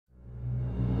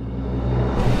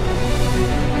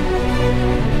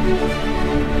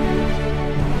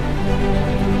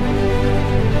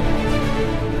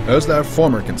ÖZLER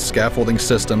FORMWORK and SCAFFOLDING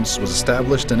Systems was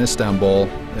established in Istanbul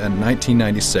in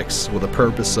 1996 with the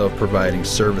purpose of providing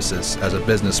services as a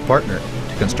business partner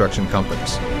to construction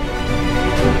companies.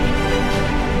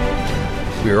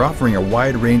 We are offering a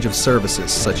wide range of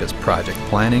services such as project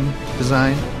planning,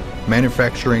 design,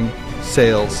 manufacturing,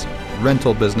 sales,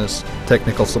 rental business,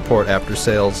 technical support after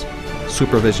sales,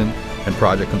 supervision, and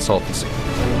project consultancy.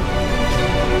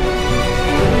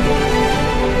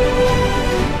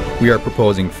 We are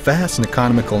proposing fast and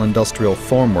economical industrial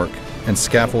formwork and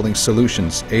scaffolding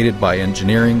solutions aided by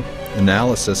engineering,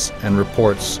 analysis, and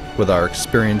reports with our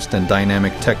experienced and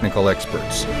dynamic technical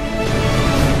experts.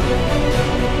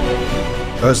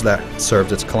 ÖZLER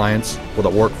serves its clients with a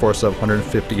workforce of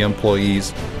 150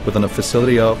 employees within a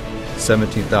facility of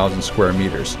 17,000 square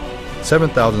meters,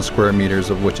 7,000 square meters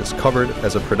of which is covered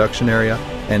as a production area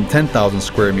and 10,000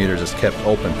 square meters is kept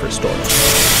open for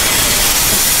storage.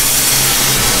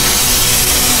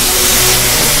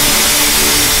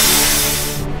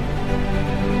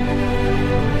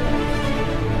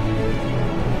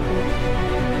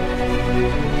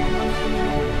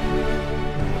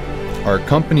 Our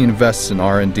company invests in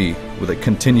R&D with a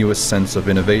continuous sense of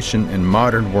innovation and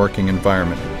modern working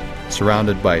environment,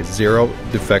 surrounded by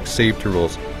zero-defect safety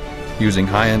rules using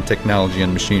high-end technology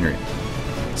and machinery,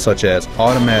 such as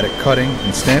automatic cutting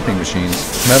and stamping machines,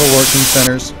 metalworking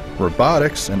centers,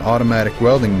 robotics and automatic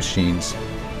welding machines,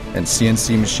 and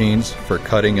CNC machines for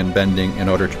cutting and bending in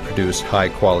order to produce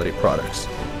high-quality products.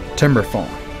 TIMBERFORM,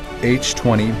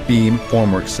 H20 beam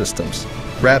formwork systems,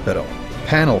 RAPIDO,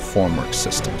 panel formwork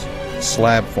systems,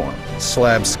 SLABFORM,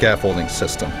 slab scaffolding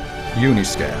system,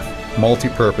 UNISCAFF,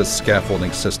 multi-purpose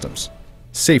scaffolding systems,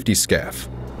 Safety Scaff,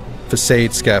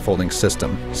 Facade scaffolding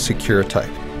system, secure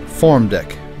type, form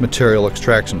deck, material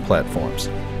extraction platforms,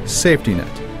 safety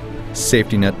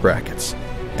net brackets,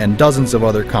 and dozens of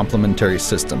other complementary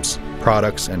systems,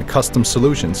 products, and custom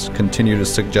solutions continue to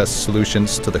suggest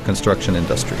solutions to the construction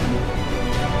industry.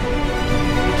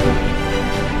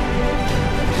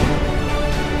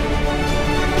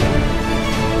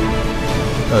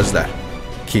 ÖZLER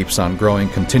keeps on growing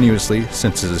continuously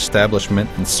since its establishment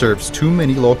and serves too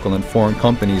many local and foreign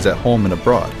companies at home and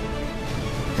abroad.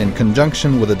 In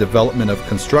conjunction with the development of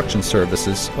construction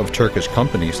services of Turkish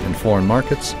companies in foreign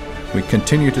markets, we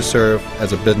continue to serve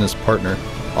as a business partner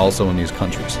also in these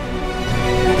countries.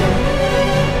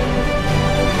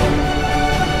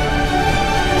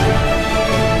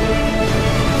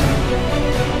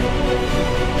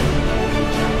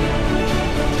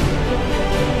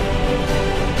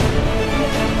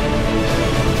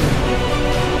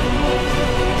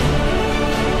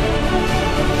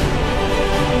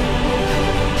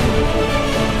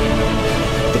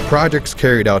 Projects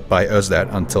carried out by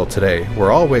ÖZLER until today were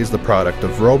always the product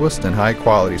of robust and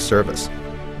high-quality service.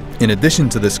 In addition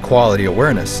to this quality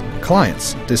awareness,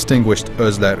 clients distinguished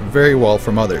ÖZLER very well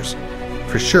from others,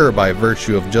 for sure by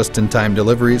virtue of just-in-time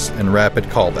deliveries and rapid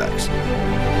callbacks.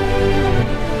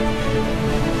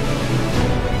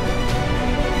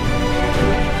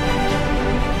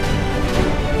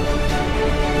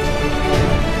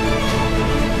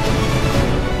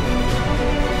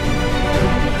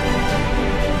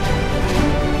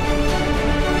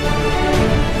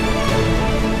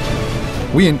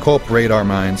 We incorporate our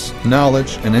minds,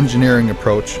 knowledge, and engineering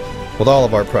approach with all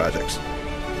of our projects.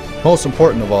 Most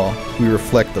important of all, we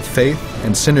reflect the faith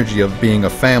and synergy of being a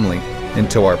family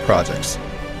into our projects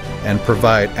and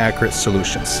provide accurate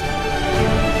solutions.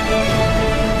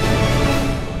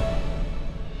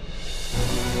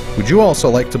 Would you also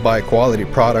like to buy quality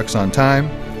products on time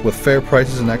with fair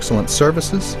prices and excellent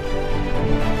services?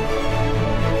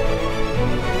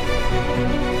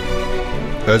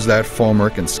 ÖZLER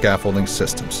Formwork and Scaffolding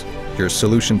Systems, your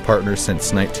solution partner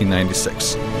since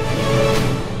 1996.